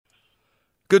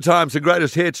Good times and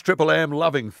greatest hits. Triple M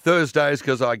loving Thursdays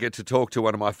because I get to talk to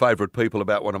one of my favourite people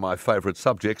about one of my favourite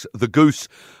subjects, the Goose,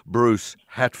 Bruce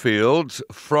Hatfield.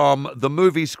 From the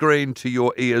movie screen to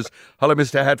your ears. Hello,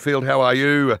 Mr. Hatfield. How are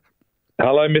you?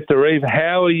 Hello, Mr. Reeve.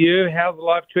 How are you? How's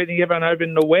life treating everyone over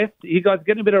in the west? You guys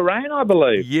getting a bit of rain, I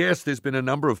believe. Yes, there's been a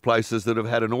number of places that have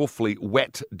had an awfully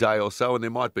wet day or so, and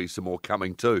there might be some more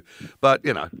coming too. But,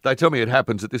 you know, they tell me it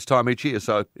happens at this time each year,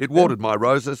 so it watered my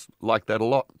roses. Like that a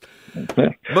lot.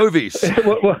 Movies.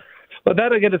 Well,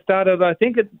 that'll get us started. I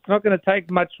think it's not going to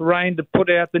take much rain to put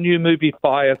out the new movie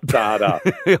Firestarter.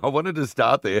 I wanted to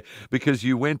start there because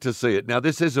you went to see it. Now,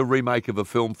 this is a remake of a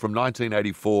film from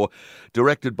 1984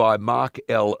 directed by Mark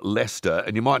L. Lester,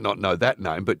 and you might not know that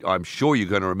name, but I'm sure you're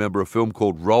going to remember a film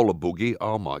called Roller Boogie.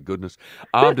 Oh, my goodness.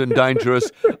 Armed and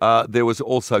Dangerous. There was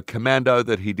also Commando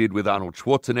that he did with Arnold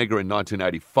Schwarzenegger in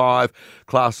 1985,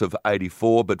 Class of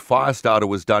 84, but Firestarter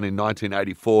was done in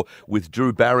 1984 with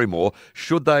Drew Barrymore.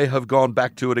 Should they have gone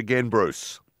back to it again,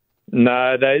 Bruce?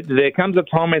 No, there comes a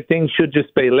time when things should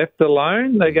just be left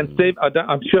alone.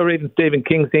 I'm sure even Stephen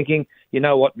King's thinking, you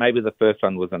know what, maybe the first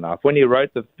one was enough. When he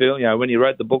wrote the film, when he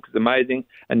wrote the book, it's amazing,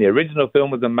 and the original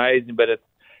film was amazing, but it's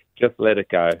just let it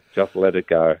go. Just let it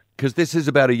go. Because this is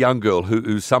about a young girl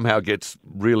who somehow gets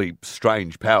really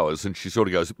strange powers, and she sort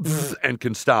of goes and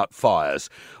can start fires,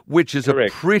 which is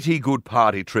Correct. A pretty good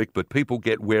party trick, but people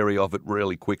get wary of it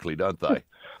really quickly, don't they?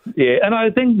 Yeah, and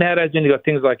I think nowadays when you've got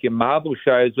things like your Marvel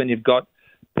shows, when you've got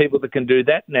people that can do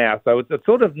that now, so it's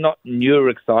sort of not new or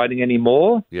exciting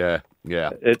anymore. Yeah.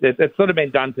 It's sort of been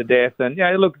done to death. And,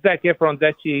 look, Zac Efron's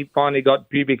actually finally got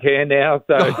pubic hair now,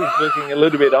 so he's looking a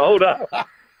little bit older.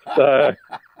 So...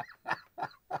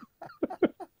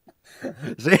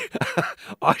 See,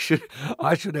 I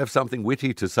should have something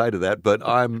witty to say to that, but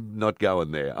I'm not going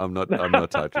there. I'm not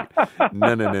touching.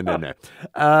 No.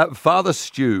 Father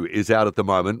Stu is out at the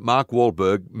moment. Mark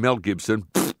Wahlberg, Mel Gibson,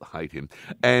 hate him,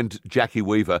 and Jackie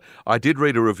Weaver. I did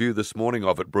read a review this morning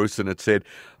of it, Bruce, and it said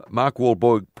Mark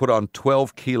Wahlberg put on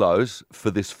 12 kilos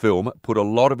for this film, put a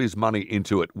lot of his money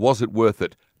into it. Was it worth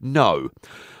it? No.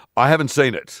 I haven't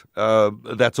seen it.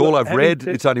 That's all I've read.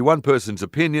 It's only one person's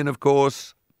opinion, of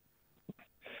course.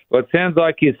 Well, it sounds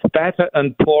like he's fatter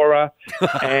and poorer,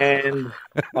 and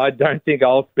I don't think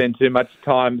I'll spend too much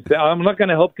time. So I'm not going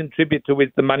to help contribute to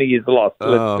the money he's lost.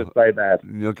 Let's just say that.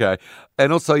 Okay.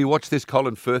 And also, you watch this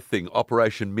Colin Firth thing,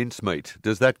 Operation Mincemeat.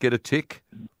 Does that get a tick?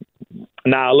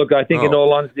 No, look, I think in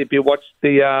all honesty, if you watch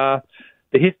the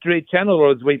History Channel,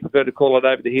 or as we prefer to call it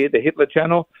over here, the Hitler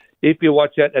Channel, if you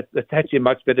watch it, it's actually a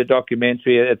much better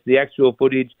documentary. It's the actual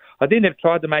footage. I think they've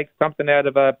tried to make something out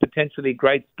of a potentially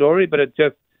great story, but it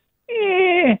just...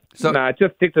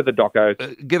 just stick to the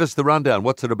docos. Give us the rundown.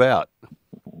 What's it about?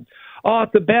 Oh,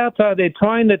 it's about they're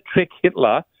trying to trick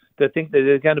Hitler to think that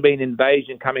there's going to be an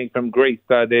invasion coming from Greece.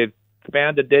 So they've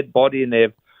found a dead body and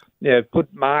they've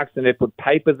put marks and they've put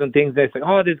papers and things. They're saying,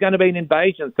 there's going to be an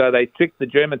invasion. So they tricked the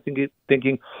Germans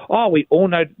thinking, we all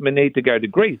know we need to go to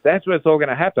Greece. That's where it's all going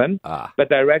to happen. But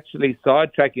they were actually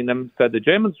sidetracking them. So the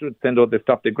Germans would send all their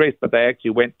stuff to Greece, but they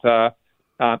actually went to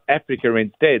Africa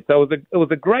instead. So it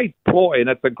was a great ploy, and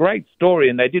it's a great story,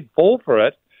 and they did fall for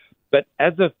it. But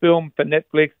as a film for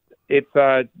Netflix, it's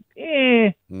But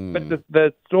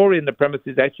the story and the premise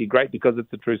is actually great because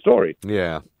it's a true story.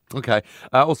 Yeah. Okay.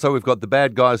 Also, we've got The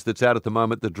Bad Guys that's out at the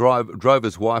moment, The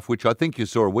Drover's Wife, which I think you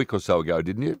saw a week or so ago,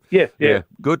 didn't you? Yes. Yeah.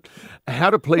 Good. How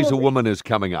to Please a Woman is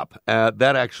coming up.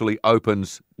 That actually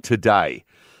opens today.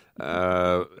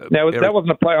 That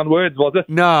wasn't a play on words, was it?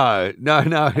 No.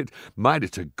 Mate,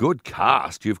 it's a good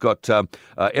cast. You've got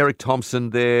Eric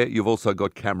Thompson there. You've also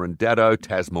got Cameron Daddo.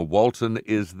 Tasma Walton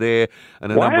is there.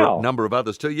 And a number of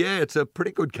others too. Yeah, it's a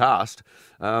pretty good cast.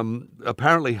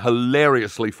 Apparently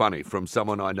hilariously funny from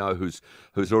someone I know who's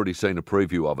already seen a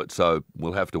preview of it. So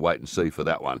we'll have to wait and see for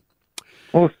that one.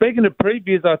 Well, speaking of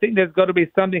previews, I think there's got to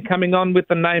be something coming on with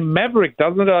the name Maverick,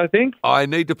 doesn't it, I think? I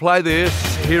need to play this.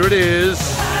 Here it is.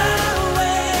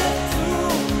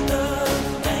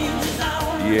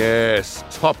 Yes,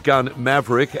 Top Gun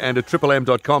Maverick, and at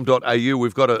triplem.com.au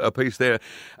we've got a piece there,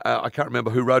 I can't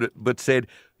remember who wrote it, but said,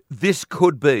 this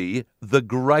could be the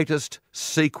greatest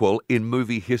sequel in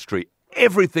movie history.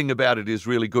 Everything about it is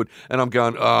really good. And I'm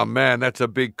going, oh man, that's a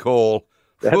big call.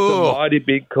 That's a mighty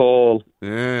big call.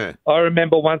 Yeah. I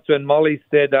remember once when Molly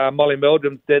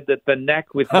Meldrum said that the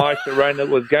knack with My Sharona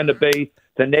was going to be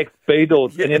the next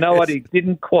Beatles. Yes. And you know what? He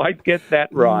didn't quite get that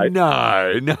right.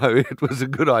 No, it was a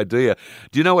good idea.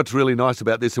 Do you know what's really nice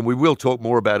about this? And we will talk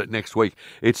more about it next week.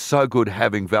 It's so good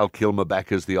having Val Kilmer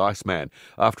back as the Iceman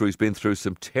after he's been through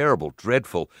some terrible,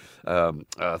 dreadful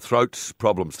throat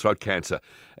problems, throat cancer.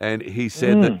 And he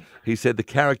said that the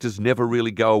characters never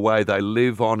really go away. They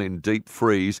live on in deep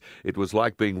freeze. It was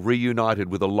like being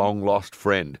reunited with a long-lost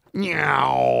friend.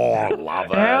 Meow, love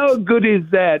it. How good is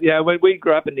that? You know, when we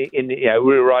grew up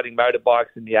we were riding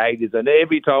motorbikes in the 80s, and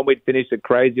every time we'd finish a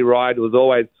crazy ride, it was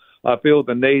always, I feel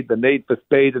the need for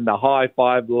speed and the high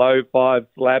five, low five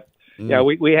slap. You know,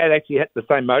 we had the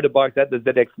same motorbikes, had the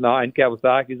ZX9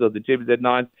 Kawasaki's or the Jimmy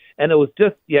Z9s, and it was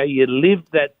just, you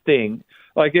lived that thing.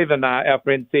 Like even our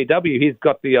friend CW, he's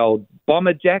got the old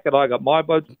bomber jacket. I got my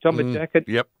bomber jacket.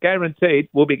 Yep. Guaranteed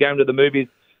we'll be going to the movies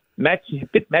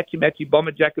matchy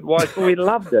bomber jacket wise. But we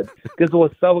loved it because it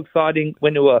was so exciting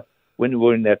when we were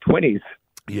in our 20s.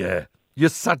 Yeah. You're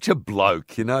such a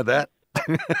bloke, you know that?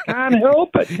 Can't help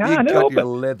it. You got your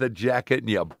leather jacket and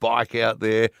your bike out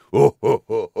there.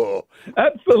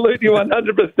 Absolutely,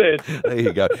 100%. There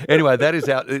you go. Anyway, that is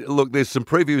out. Look, there's some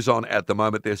previews on at the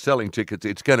moment. They're selling tickets.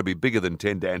 It's going to be bigger than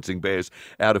 10 Dancing Bears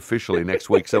out officially next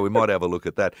week, so we might have a look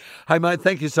at that. Hey, mate,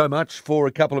 thank you so much for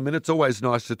a couple of minutes. Always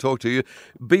nice to talk to you.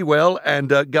 Be well and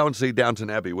go and see Downton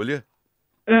Abbey, will you?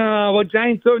 Well,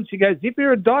 Jane saw it and she goes, if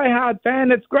you're a diehard fan,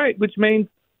 that's great, which means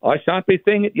I shan't be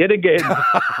seeing it yet again.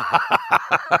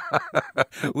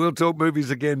 We'll talk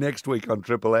movies again next week on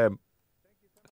Triple M.